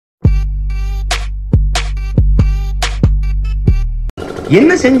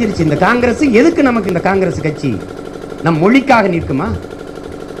என்ன செஞ்சிருச்சு இந்த காங்கிரஸ்? எதுக்கு நமக்கு இந்த காங்கிரஸ் கட்சி? நம் மொழிக்காக நிற்குமா?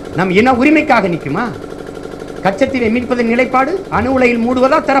 நம் இன உரிமைக்காக நிற்குமா? கச்சத்தீவை மீட்பதின் நிலைப்பாடு அணு உலையில்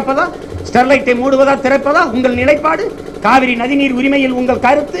மூடுவதா திறப்பதா? ஸ்டெர்லைட்டை மூடுவதா திறப்பதா உங்கள் நிலைப்பாடு? காவிரி நதிநீர் உரிமையில் உங்கள்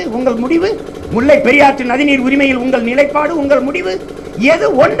கருத்து, உங்கள் முடிவு? முல்லை பெரியாற்று நதிநீர் உரிமையில் உங்கள் நிலைப்பாடு, உங்கள் முடிவு? எது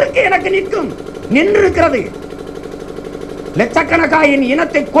ஒன்றுக்கு எனக்கு நிற்கும்? நின்றிருக்கிறது. லட்சக்கணக்கான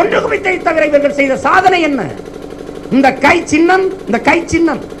இனத்தை கொன்று குவித்தை தவிர இவர்கள் செய்த சாதனை என்ன? இந்த கை சின்னம், இந்த கை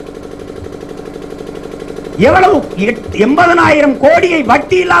சின்னம் எவ்வளவு 80,000 கோடியை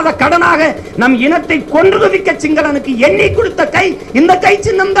வட்டி இல்லாத கடனாக நம் இனத்தை கொன்று குவிக்க சிங்களனுக்கு எண்ணி கொடுத்த கை இந்த கை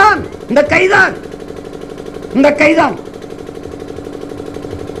சின்னம் தான். இந்த கைதான், இந்த கைதான்.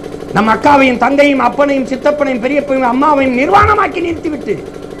 நம் அக்காவையும் தங்கையும் அப்பனையும் சித்தப்பனையும் பெரியப்பனையும் அம்மாவையும் நிர்வாணமாக்கி நிறுத்திவிட்டு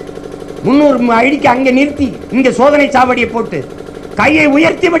 300 அடிக்கு அங்கே நிறுத்தி இங்கே சோதனை சாவடியை போட்டு கையை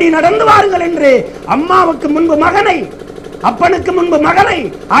உயர்த்திபடி நடந்து வாருங்கள் என்று அம்மாவுக்கு முன்பு மகனை, அப்பனுக்கு முன்பு மகனை,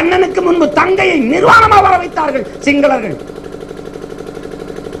 அண்ணனுக்கு முன்பு தங்கையை நிர்வாணமாக வர வைத்தார்கள் சிங்களர்கள்.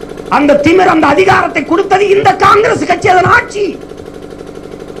 அந்த திமிர், அந்த அதிகாரத்தை கொடுத்தது இந்த காங்கிரஸ் கட்சி, அதன் ஆட்சி.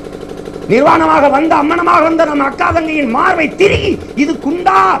 நிர்வாணமாக வந்த அம்மனமாக வந்த நம் அக்கா தங்கையின் மார்பை திருகி இது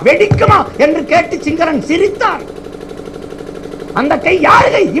குண்டா வெடிக்குமா என்று கேட்டு சிங்களன் சிரித்தான். அந்த கை யாரு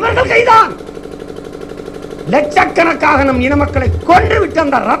கை? இவர்கள் கைதான். லட்சக்கணக்காக நம் இன மக்களை கொன்று விட்டு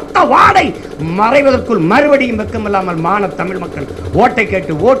அந்த ரத்த வாடை மறைவதற்குள் மறுபடியும் வெக்கமில்லாமல் மான தமிழ் மக்கள் ஓட்டை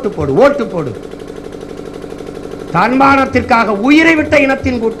கேட்டு ஓட்டு போடு, ஓட்டு போடு. தன்மானத்திற்காக உயிரை விட்ட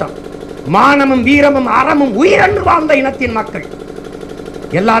இனத்தின் கூட்டம், மானமும் வீரமும் அறமும் உயிரென்று வாழ்ந்த இனத்தின் மக்கள்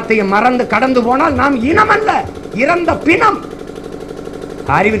எல்லாத்தையும் மறந்து கடந்து போனால் நாம் இனம் அல்ல, இறந்த பிணம்.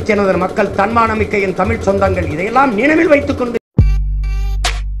 அறிவிச்சனதர் மக்கள், தன்மானமிக்க என் தமிழ் சொந்தங்கள், இதையெல்லாம் நினைவில் வைத்துக் கொண்டு